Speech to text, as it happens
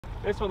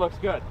This one looks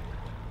good.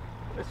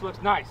 This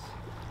looks nice.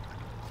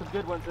 Some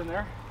good ones in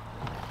there.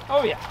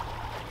 Oh yeah.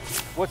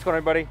 What's going on,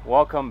 everybody?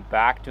 Welcome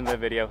back to another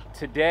video.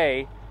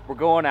 Today we're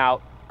going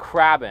out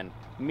crabbing.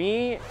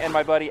 Me and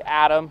my buddy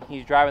Adam,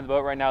 he's driving the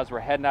boat right now as we're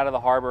heading out of the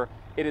harbor.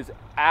 It is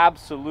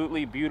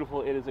absolutely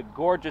beautiful. It is a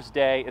gorgeous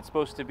day. It's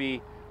supposed to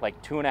be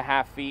like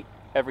 2.5 feet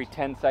every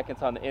 10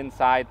 seconds on the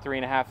inside,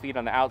 3.5 feet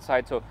on the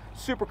outside. So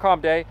super calm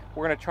day.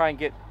 We're gonna try and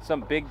get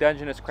some big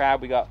Dungeness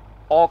crab. We got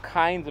all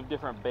kinds of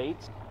different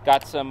baits.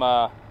 Got some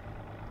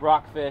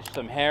rockfish,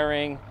 some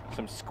herring,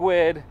 some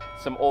squid,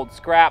 some old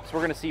scraps.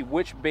 We're gonna see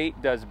which bait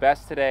does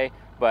best today,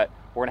 but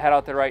we're gonna head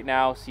out there right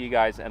now. See you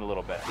guys in a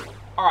little bit.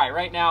 All right,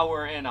 right now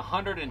we're in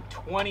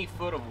 120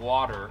 foot of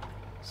water.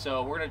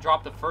 So we're gonna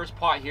drop the first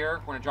pot here.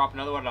 We're gonna drop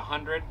another one at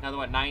 100, another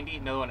one at 90,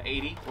 another one at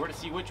 80. We're gonna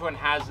see which one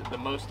has the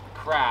most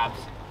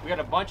crabs. We got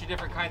a bunch of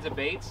different kinds of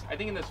baits. I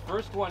think in this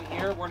first one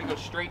here, we're gonna go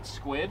straight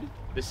squid.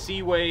 The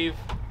Sea Wave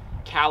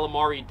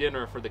calamari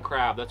dinner for the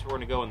crab. That's where we're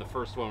gonna go in the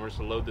first one. We're just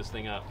gonna load this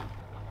thing up.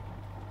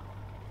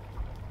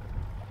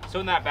 So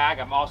in that bag,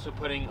 I'm also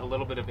putting a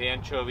little bit of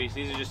anchovies.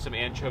 These are just some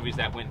anchovies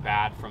that went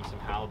bad from some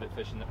halibut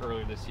fishing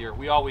earlier this year.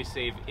 We always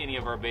save any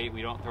of our bait.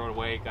 We don't throw it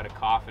away. Got a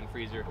coffin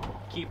freezer.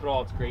 Keep it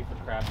all. It's great for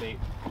crab bait.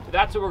 So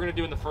that's what we're gonna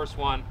do in the first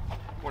one.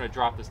 We're gonna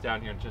drop this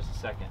down here in just a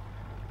second.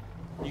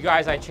 You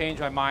guys, I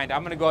changed my mind.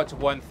 I'm gonna go out to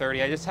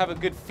 130. I just have a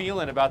good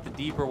feeling about the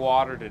deeper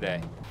water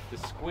today. The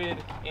squid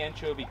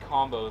anchovy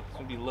combo is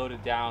gonna be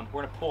loaded down.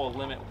 We're gonna pull a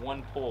limit,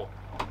 one pull.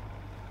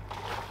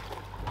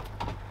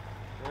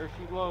 There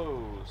she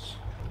goes.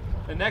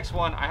 The next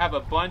one, I have a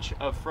bunch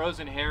of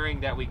frozen herring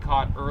that we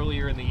caught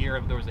earlier in the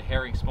year. There was a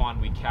herring spawn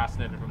we cast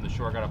netted from the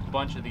shore. I got a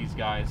bunch of these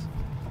guys.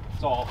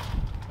 It's all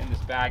in this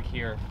bag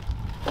here.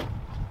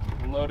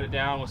 Load it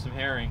down with some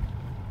herring.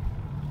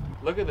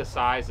 Look at the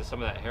size of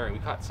some of that herring. We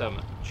caught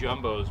some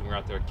jumbos when we were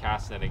out there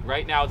cast netting.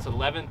 Right now it's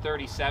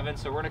 11:37,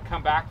 so we're gonna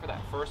come back for that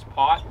first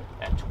pot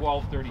at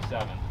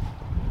 12:37.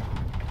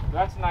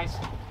 That's a nice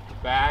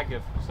bag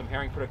of some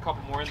herring. Put a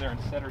couple more in there and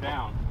set her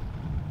down.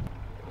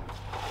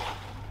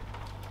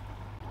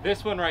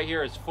 This one right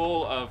here is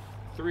full of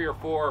 3 or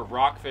 4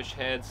 rockfish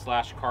heads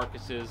slash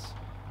carcasses.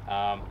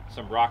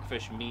 Some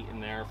rockfish meat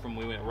in there from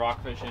when we went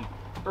rock fishing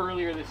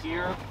earlier this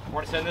year.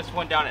 We're gonna send this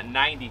one down at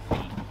 90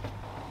 feet.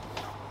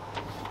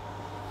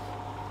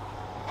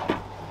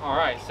 All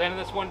right, sending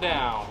this one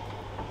down.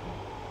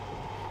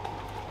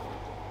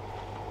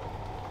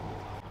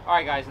 All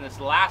right, guys, in this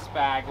last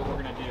bag, what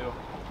we're gonna do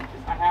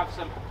is I have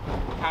some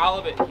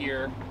halibut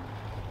here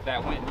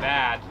that went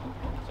bad.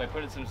 So I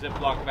put in some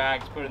Ziploc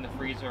bags, put it in the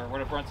freezer. We're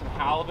gonna run some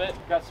halibut.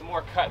 Got some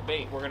more cut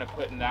bait we're gonna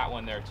put in that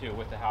one there too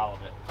with the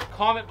halibut.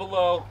 Comment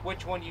below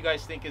which one you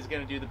guys think is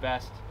gonna do the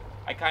best.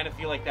 I kind of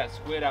feel like that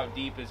squid out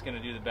deep is gonna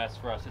do the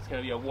best for us. It's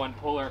gonna be a one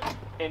puller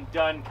and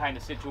done kind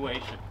of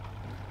situation.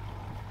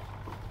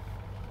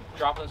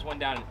 Dropping this one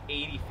down in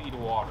 80 feet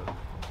of water.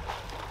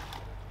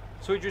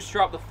 So we just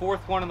dropped the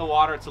fourth one in the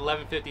water. It's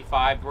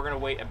 11:55. We're gonna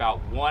wait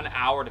about 1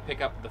 hour to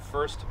pick up the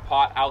first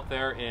pot out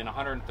there in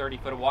 130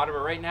 foot of water.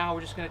 But right now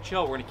we're just gonna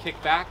chill. We're gonna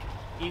kick back,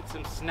 eat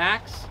some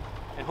snacks,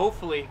 and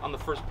hopefully on the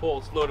first pull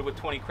it's loaded with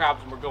 20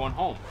 crabs and we're going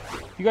home.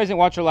 If you guys didn't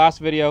watch our last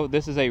video,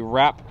 this is a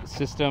Wrap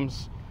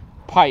Systems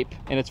pipe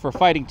and it's for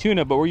fighting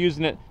tuna, but we're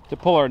using it to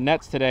pull our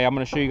nets today. I'm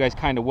gonna show you guys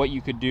kind of what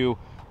you could do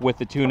with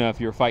the tuna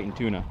if you're fighting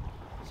tuna.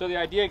 So the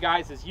idea,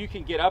 guys, is you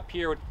can get up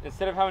here,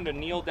 instead of having to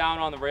kneel down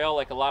on the rail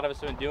like a lot of us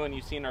have been doing,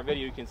 you've seen in our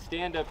video, you can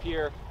stand up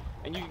here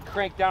and you can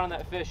crank down on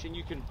that fish and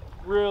you can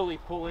really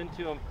pull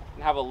into them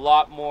and have a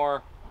lot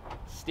more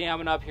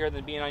stamina up here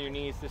than being on your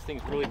knees. This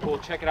thing's really cool.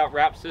 Check it out,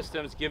 Wrap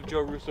Systems. Give Joe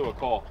Russo a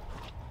call.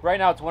 Right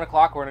now it's 1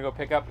 o'clock. We're gonna go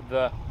pick up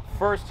the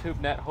first hoop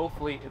net.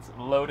 Hopefully it's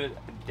loaded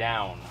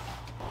down.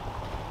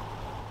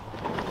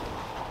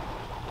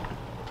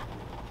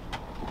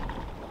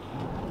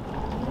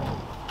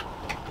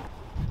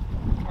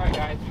 All right,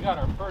 guys, we got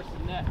our first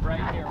net right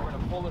here. We're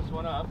gonna pull this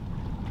one up.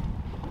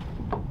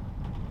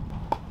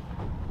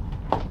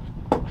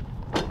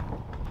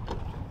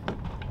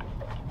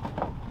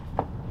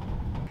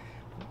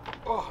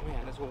 Oh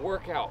man, it's a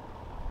workout.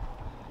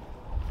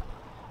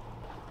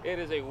 It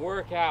is a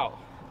workout.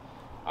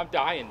 I'm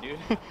dying, dude.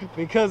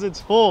 Because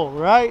it's full,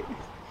 right?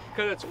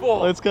 Because it's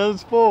full. It's because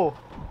it's full.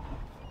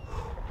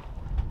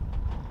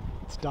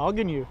 It's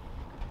dogging you.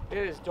 It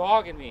is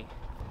dogging me.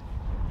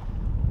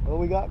 Well,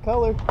 we got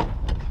color.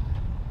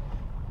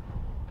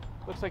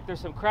 Looks like there's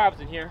some crabs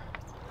in here.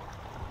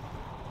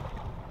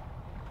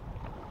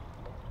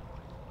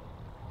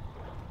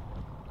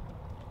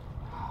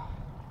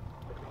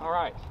 All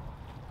right.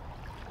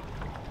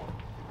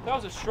 That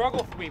was a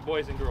struggle for me,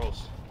 boys and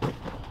girls.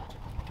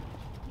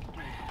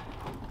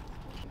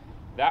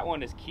 That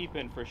one is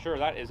keeping for sure.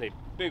 That is a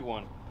big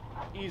one.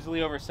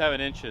 Easily over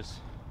 7 inches.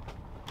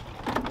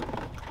 I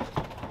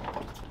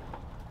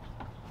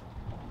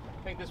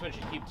think this one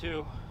should keep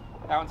 2.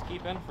 That one's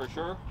keeping for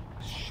sure.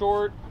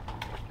 Short.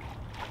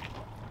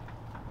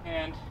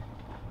 And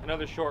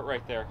another short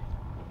right there.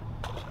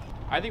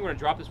 I think we're gonna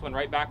drop this one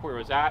right back where it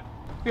was at.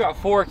 We got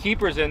 4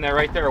 keepers in there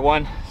right there,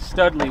 one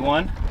studly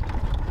one.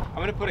 I'm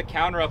I'm gonna put a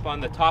counter up on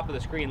the top of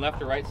the screen,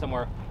 left or right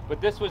somewhere.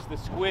 But this was the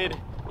squid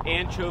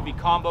anchovy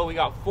combo. We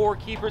got 4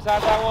 keepers out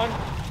of that one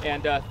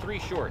and 3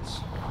 shorts.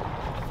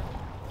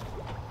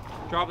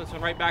 Drop this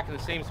one right back in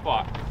the same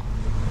spot.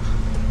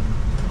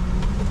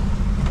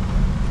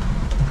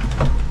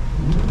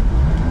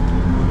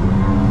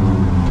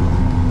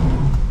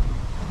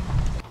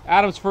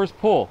 Adam's first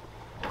pull.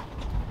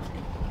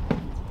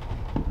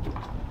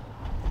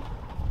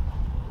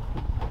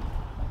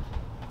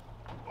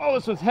 Oh,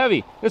 this one's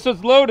heavy. This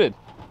one's loaded.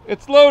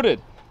 It's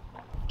loaded.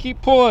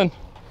 Keep pulling.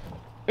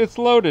 It's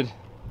loaded.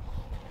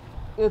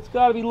 It's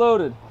got to be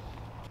loaded.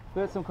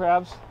 We got some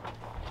crabs.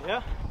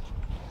 Yeah.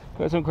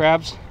 We got some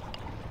crabs.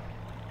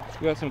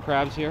 We got some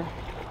crabs here.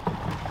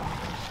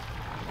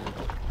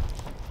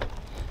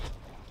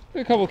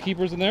 Got a couple of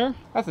keepers in there.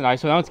 That's a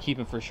nice one. That one's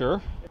keeping for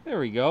sure. There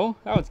we go.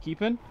 That one's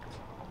keeping.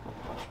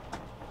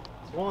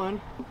 It's one.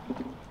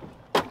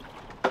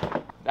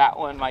 That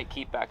one might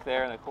keep back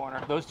there in the corner.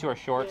 Those 2 are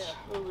shorts.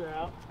 Yeah, those are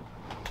out.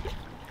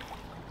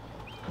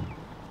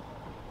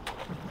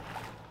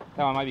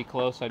 That one might be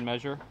close. I'd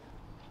measure.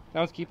 That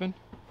one's keeping.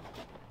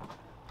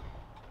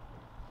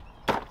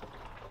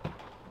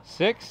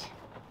 6.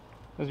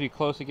 Those be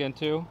close again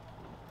too.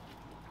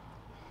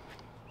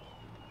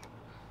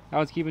 That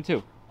one's keeping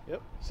too.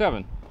 Yep.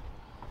 7.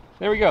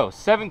 There we go.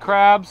 7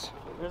 crabs.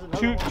 There's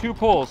another one. 2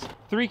 pulls.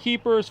 3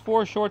 keepers,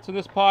 4 shorts in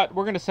this pot.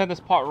 We're gonna send this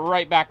pot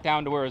right back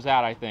down to where it's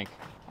at, I think.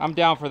 I'm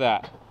down for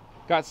that.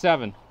 Got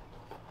 7.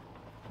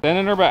 Then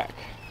in her back.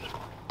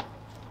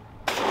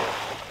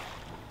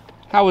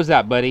 How was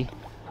that, buddy?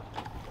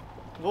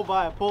 We'll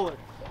buy a puller.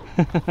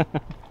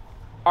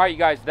 All right, you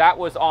guys, that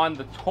was on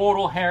the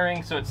total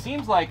herring. So it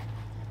seems like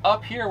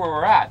up here where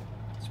we're at,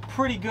 it's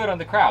pretty good on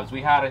the crabs.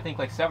 We had, I think,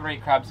 like 7 or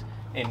 8 crabs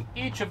in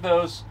each of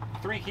those.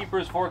 3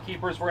 keepers, 4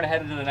 keepers. We're gonna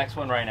head into the next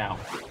one right now.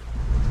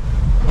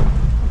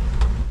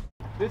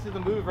 This is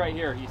the move right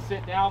here. You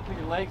sit down, put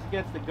your legs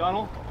against the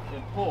gunnel,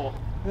 and pull.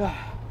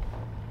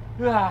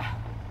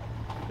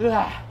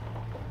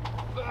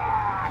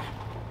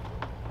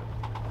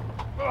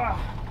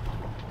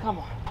 Come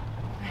on.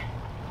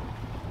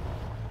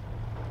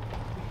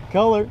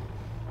 Color.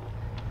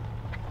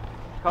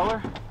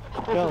 Color?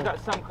 This one's got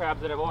some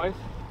crabs in it, boys.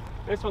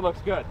 This one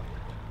looks good.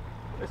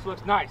 This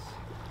looks nice.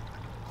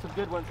 Some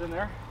good ones in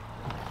there.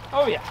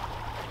 Oh yeah.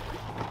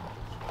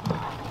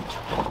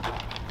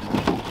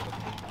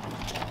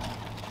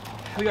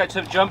 We got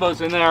some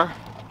jumbos in there.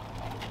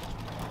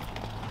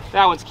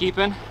 That one's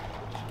keeping.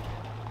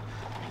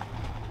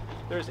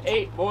 There's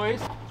 8,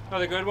 boys.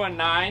 Another good one,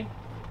 9.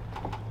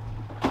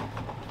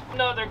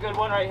 Another good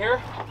one right here.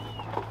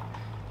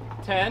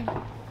 10.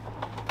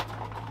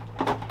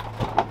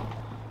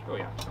 Oh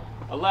yeah.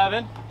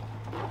 11.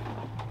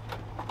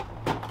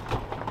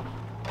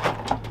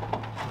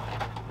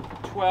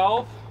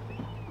 12.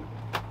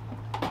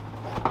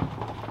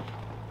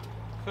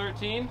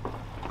 13.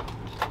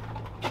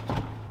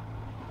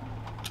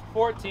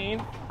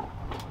 14.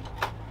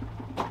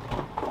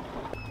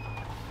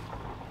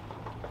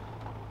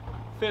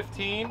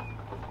 15.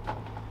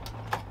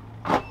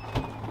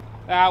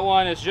 That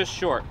one is just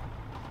short.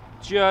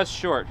 Just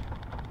short.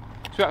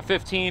 It's about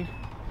 15.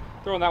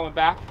 Throwing that one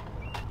back.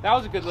 That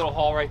was a good little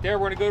haul right there.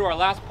 We're gonna go to our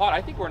last pot.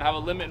 I think we're gonna have a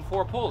limit in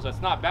 4 pulls.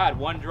 That's not bad.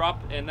 1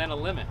 drop and then a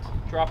limit.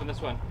 Dropping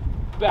this one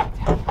back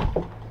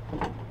down.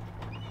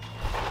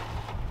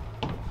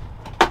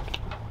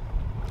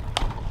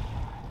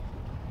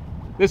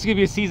 This is gonna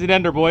be a season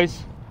ender,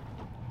 boys.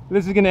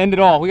 This is gonna end it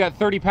all. We got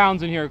 30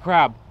 pounds in here of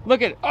crab.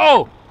 Look at,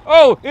 oh,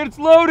 it's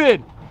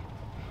loaded.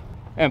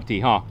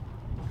 Empty, huh?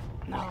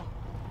 No.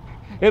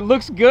 It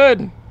looks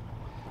good.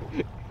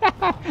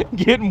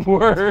 Getting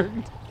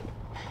worked.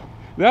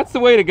 That's the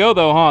way to go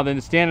though, huh?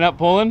 Than standing up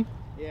pulling.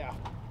 Yeah.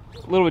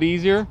 A little bit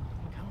easier.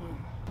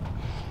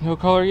 No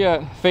color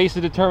yet. Face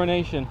of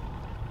determination.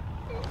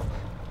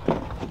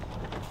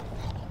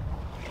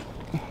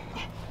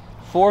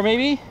 4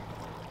 maybe?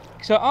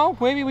 So, oh,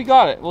 maybe we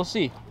got it. We'll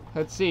see.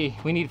 Let's see.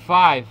 We need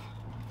 5.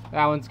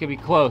 That one's gonna be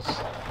close.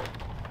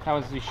 That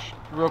one's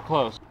real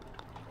close.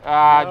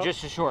 Nope. Just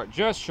short.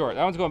 Just short.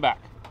 That one's going back.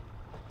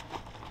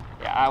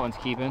 Yeah, that one's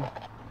keeping.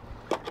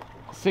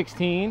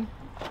 16.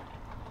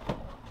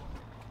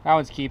 That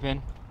one's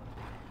keeping.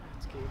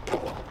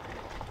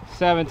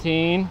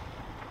 17.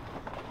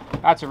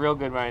 That's a real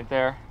good one right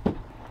there.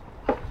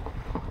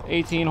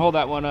 18. Hold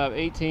that one up.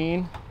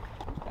 18.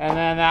 And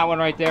then that one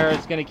right there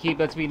is going to keep.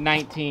 Let's be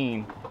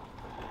 19.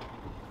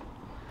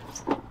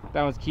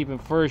 That one's keeping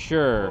for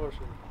sure.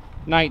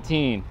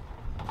 19.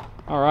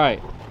 All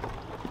right.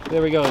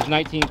 There we go. There's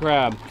 19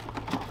 crab.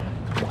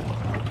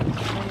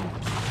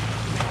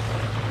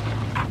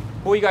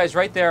 Well, you guys,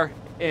 right there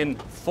in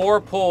 4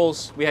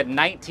 pulls, we had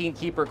 19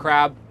 keeper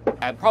crab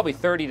and probably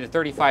 30 to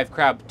 35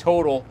 crab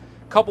total.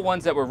 A couple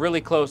ones that were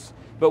really close,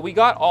 but we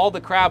got all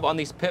the crab on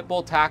these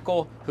Pitbull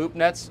tackle hoop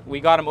nets. We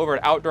got them over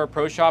at Outdoor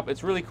Pro Shop.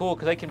 It's really cool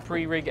because they can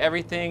pre-rig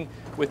everything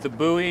with the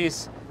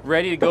buoys,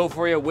 ready to go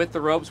for you with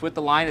the ropes, with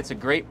the line. It's a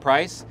great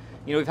price.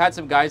 You know, we've had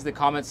some guys in the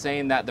comments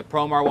saying that the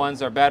Promar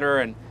ones are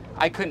better, and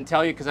I couldn't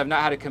tell you because I've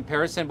not had a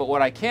comparison, but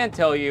what I can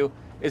tell you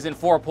is in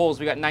 4 pulls,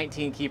 we got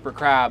 19 keeper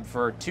crab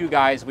for 2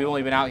 guys. We've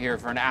only been out here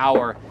for an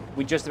hour.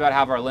 We just about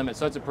have our limit,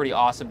 so it's a pretty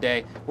awesome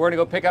day. We're gonna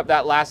go pick up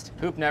that last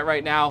hoop net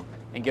right now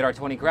and get our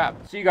 20 crab.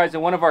 So you guys,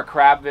 in one of our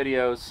crab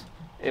videos,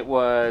 we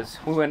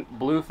went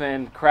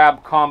bluefin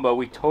crab combo.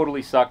 We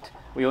totally sucked.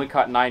 We only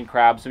caught 9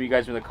 crabs. Some of you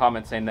guys were in the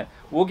comments saying that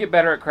we'll get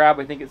better at crab.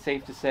 I think it's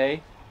safe to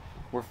say.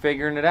 We're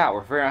figuring it out.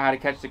 We're figuring out how to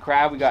catch the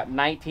crab. We got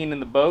 19 in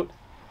the boat.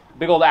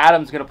 Big old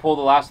Adam's gonna pull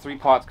the last 3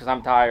 pots because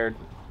I'm tired.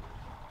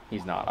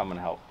 He's not, I'm gonna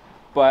help.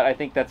 But I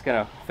think that's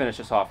gonna finish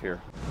us off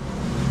here.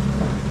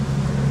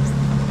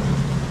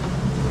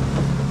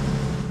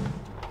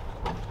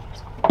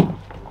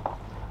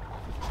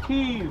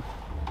 Heave,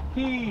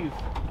 heave,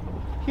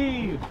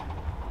 heave.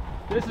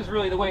 This is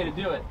really the way to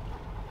do it.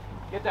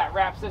 Get that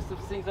wrap system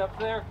things up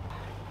there.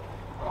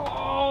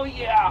 Oh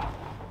yeah.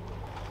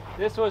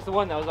 This was the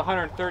one that was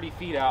 130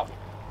 feet out.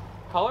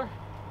 Color?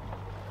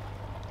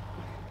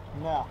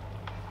 No.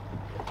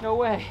 No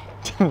way.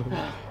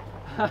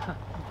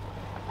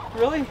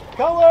 Really?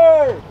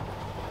 Color!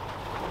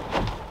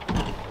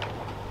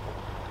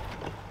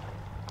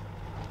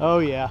 Oh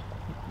yeah.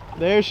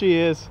 There she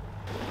is.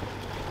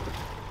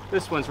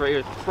 This one's right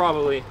here,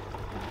 probably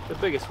the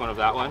biggest one of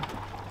that one.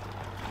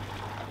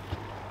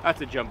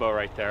 That's a jumbo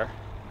right there.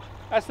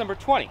 That's number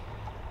 20.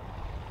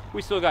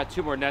 We still got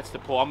 2 more nets to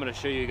pull. I'm gonna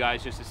show you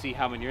guys just to see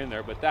how many are in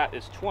there, but that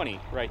is 20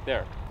 right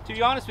there. To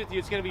be honest with you,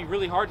 it's gonna be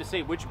really hard to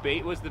say which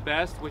bait was the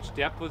best, which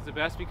depth was the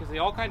best, because they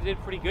all kind of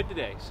did pretty good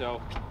today.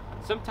 So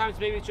sometimes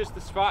maybe it's just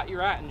the spot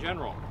you're at in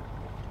general,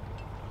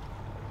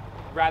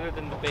 rather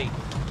than the bait.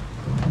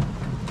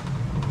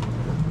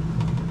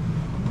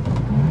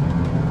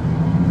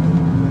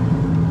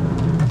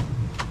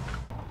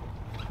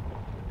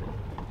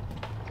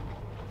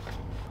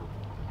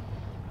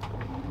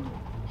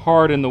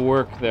 Hard in the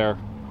work there.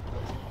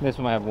 This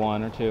one might have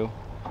 1 or 2.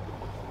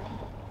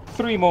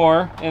 3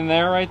 more in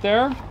there right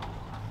there.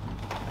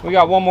 We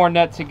got 1 more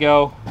net to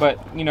go, but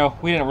you know,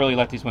 we didn't really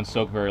let these ones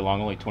soak very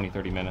long, only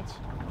 20-30 minutes.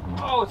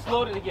 Oh, it's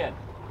loaded again.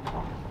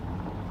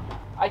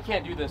 I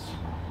can't do this.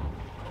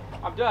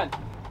 I'm done.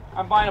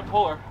 I'm buying a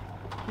puller.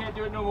 Can't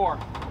do it no more.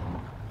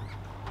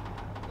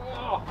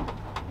 Oh.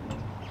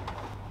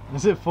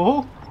 Is it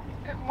full?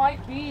 It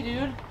might be,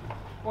 dude.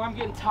 Or I'm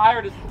getting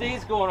tired as the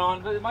day's going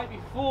on, but it might be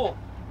full.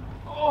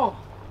 Oh,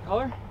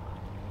 color?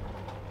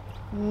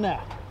 Nah.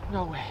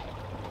 No way.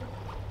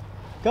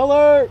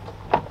 Color!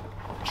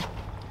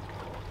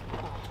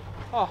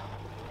 Oh,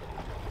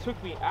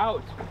 took me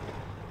out.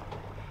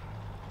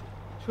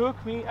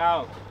 Took me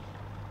out.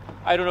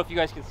 I don't know if you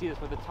guys can see this,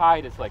 but the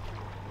tide is like,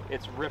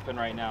 it's ripping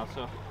right now,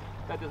 so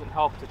that doesn't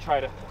help to try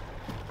to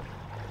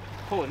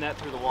pull a net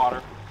through the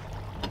water.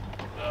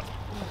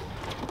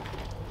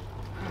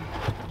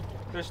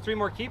 There's 3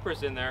 more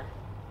keepers in there,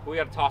 but we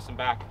got to toss them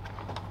back.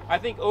 I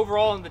think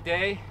overall in the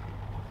day,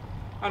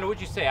 I don't know,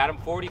 what'd you say, Adam,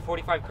 40,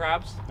 45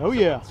 crabs? Oh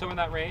yeah. Somewhere in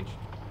that range.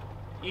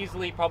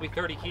 Easily, probably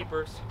 30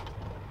 keepers.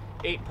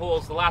 8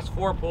 pulls. The last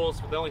 4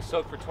 pulls, they only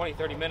soaked for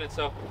 20-30 minutes,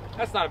 so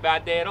that's not a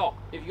bad day at all.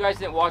 If you guys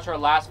didn't watch our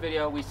last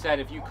video, we said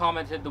if you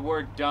commented the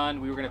word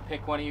done, we were going to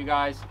pick one of you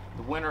guys.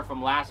 The winner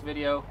from last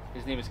video,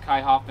 his name is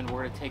Kai Hoffman.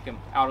 We're going to take him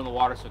out on the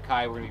water, so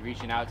Kai, we're going to be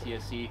reaching out to you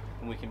to see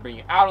when we can bring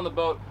you out on the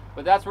boat.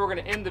 But that's where we're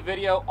going to end the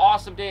video.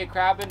 Awesome day of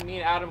crabbing. Me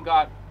and Adam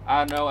got, I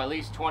don't know, at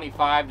least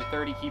 25 to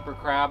 30 keeper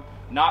crab.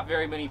 Not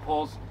very many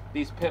pulls.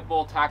 These pit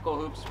bull tackle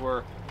hoops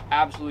were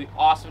absolutely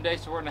awesome day,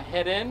 so we're going to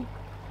head in.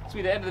 This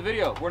will be the end of the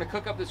video. We're going to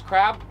cook up this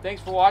crab.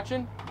 Thanks for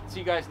watching. See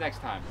you guys next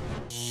time.